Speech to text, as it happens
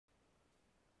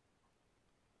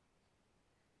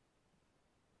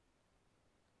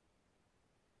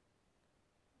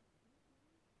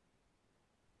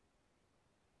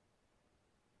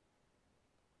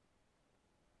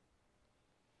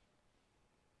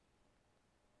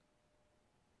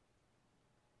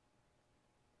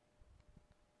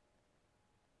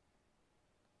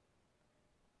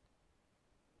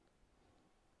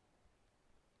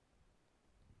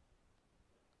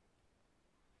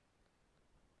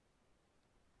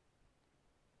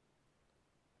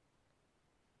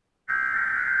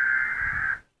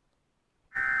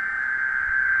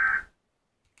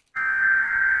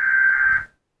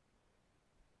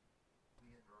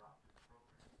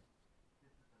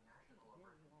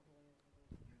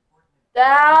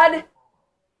Dad?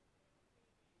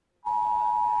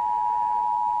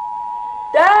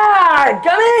 Dad,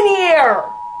 come in here!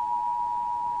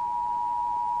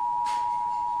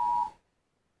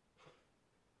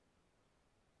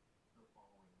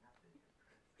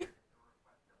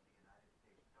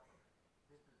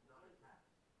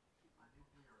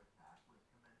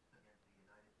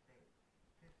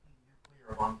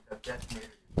 Bombs have detonated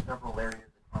in several areas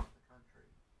across the country.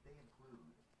 They include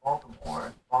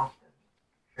Baltimore, Boston,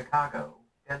 Chicago,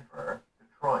 Denver,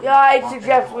 Detroit. Yeah, I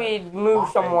suggest we move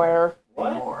somewhere. New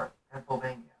York,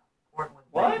 Pennsylvania, Portland,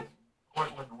 Maine,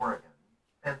 Portland, Oregon,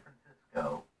 San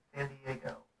Francisco, San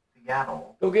Diego,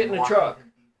 Seattle. Go get in the truck.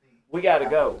 We gotta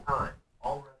go.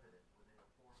 All residents within a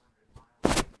 400-mile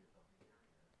radius of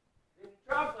the area. In the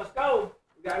truck, let's go.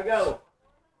 We gotta go.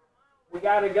 We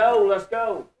gotta go. Let's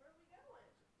go.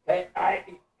 Hey,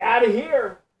 out of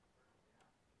here.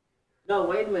 No,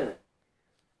 wait a minute.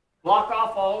 Block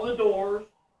off all the doors.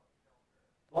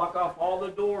 Block off all the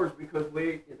doors because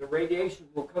the radiation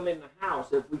will come in the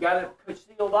house. If we got it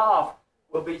sealed off,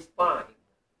 we'll be fine.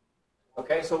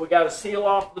 Okay, so we got to seal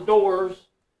off the doors.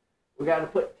 We got to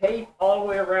put tape all the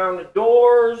way around the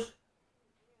doors,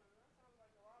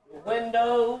 the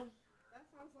windows. That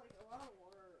sounds like a lot of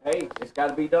work. Hey, it's got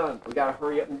to be done. We got to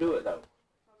hurry up and do it though.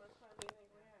 How much time do you think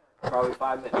we have? Probably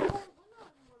 5 minutes. We're not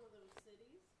in one of those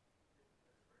cities.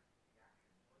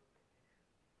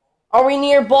 Are we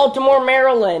near Baltimore,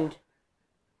 Maryland?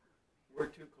 We're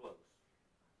too close.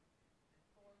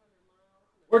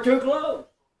 We're too close.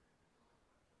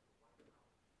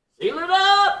 Seal it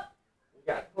up. We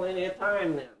got plenty of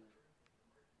time then.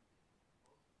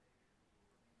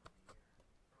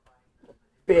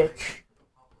 Bitch.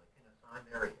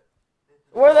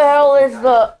 Where the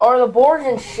hell are the boards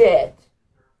and shit?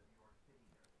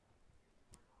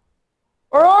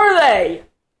 Where are they?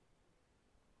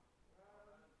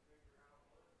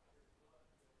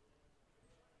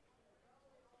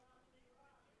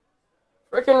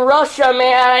 Frickin' Russia,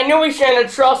 man. I knew we shouldn't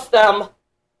have trusted them. You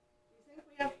think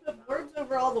we have to put boards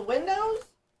over all the windows?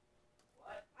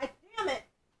 What? Damn it!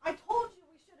 I told you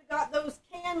we should have got those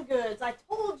canned goods. I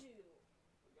told you.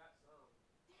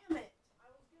 Damn it! I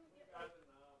was gonna get.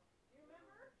 You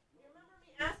remember? You remember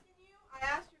me asking you? I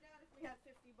asked your dad if we had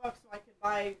 $50 so I could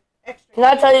buy extra. Can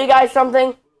I tell you guys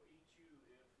something?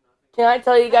 Can I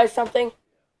tell you guys something?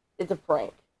 It's a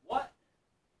prank. What?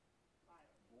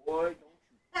 Boy, don't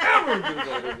you ever do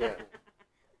that again.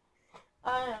 I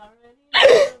already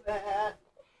know that.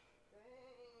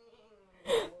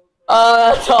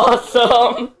 That's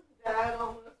awesome. Dad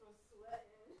almost was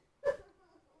sweating.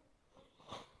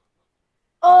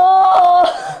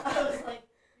 Oh. I was like,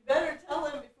 you better tell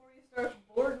him before he starts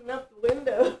boarding up the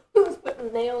windows,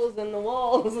 putting nails in the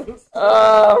walls and stuff.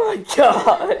 Oh my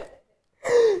god.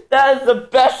 That is the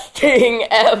best thing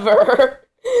ever.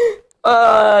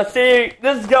 See,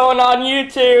 this is going on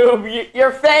YouTube.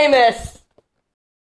 You're famous.